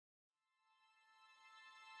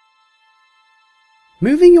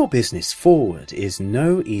Moving your business forward is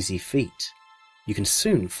no easy feat. You can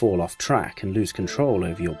soon fall off track and lose control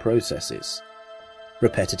over your processes.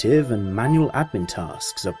 Repetitive and manual admin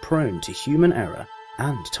tasks are prone to human error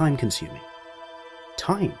and time-consuming.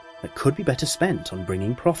 Time that could be better spent on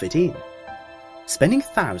bringing profit in. Spending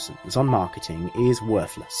thousands on marketing is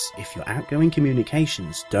worthless if your outgoing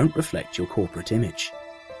communications don't reflect your corporate image.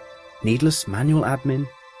 Needless manual admin,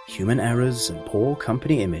 human errors, and poor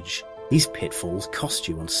company image, these pitfalls cost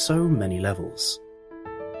you on so many levels.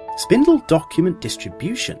 Spindle Document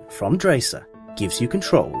Distribution from Draycir gives you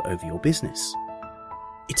control over your business.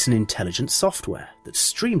 It's an intelligent software that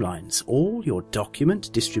streamlines all your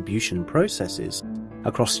document distribution processes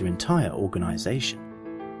across your entire organization.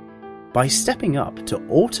 By stepping up to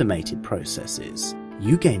automated processes,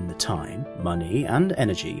 you gain the time, money, and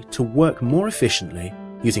energy to work more efficiently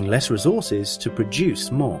using less resources to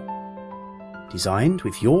produce more. Designed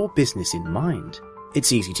with your business in mind,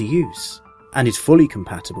 it's easy to use and is fully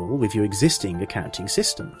compatible with your existing accounting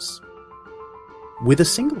systems. With a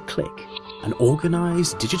single click, an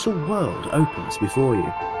organized digital world opens before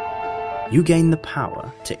you. You gain the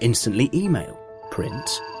power to instantly email, print,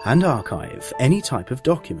 and archive any type of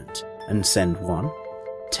document and send 1,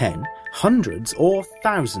 10, hundreds or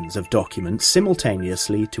thousands of documents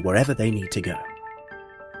simultaneously to wherever they need to go.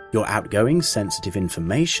 Your outgoing sensitive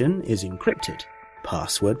information is encrypted,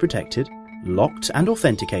 password protected, locked and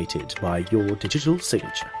authenticated by your digital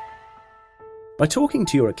signature. By talking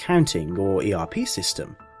to your accounting or ERP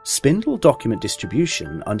system, Spindle Document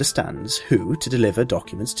Distribution understands who to deliver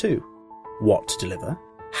documents to, what to deliver,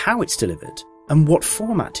 how it's delivered, and what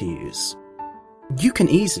format to use. You can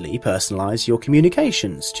easily personalize your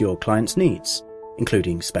communications to your client's needs,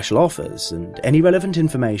 including special offers and any relevant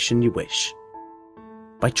information you wish.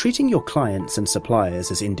 By treating your clients and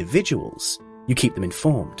suppliers as individuals, you keep them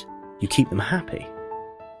informed, you keep them happy.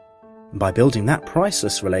 By building that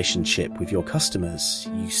priceless relationship with your customers,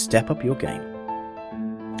 you step up your game.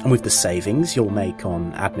 And with the savings you'll make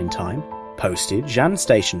on admin time, postage and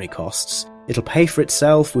stationery costs, it'll pay for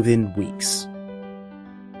itself within weeks.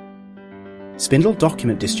 Spindle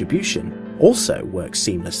Document Distribution also works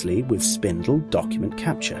seamlessly with Spindle Document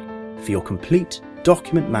Capture for your complete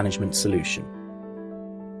document management solution.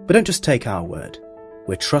 But don't just take our word.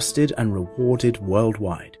 We're trusted and rewarded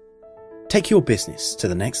worldwide. Take your business to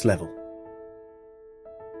the next level.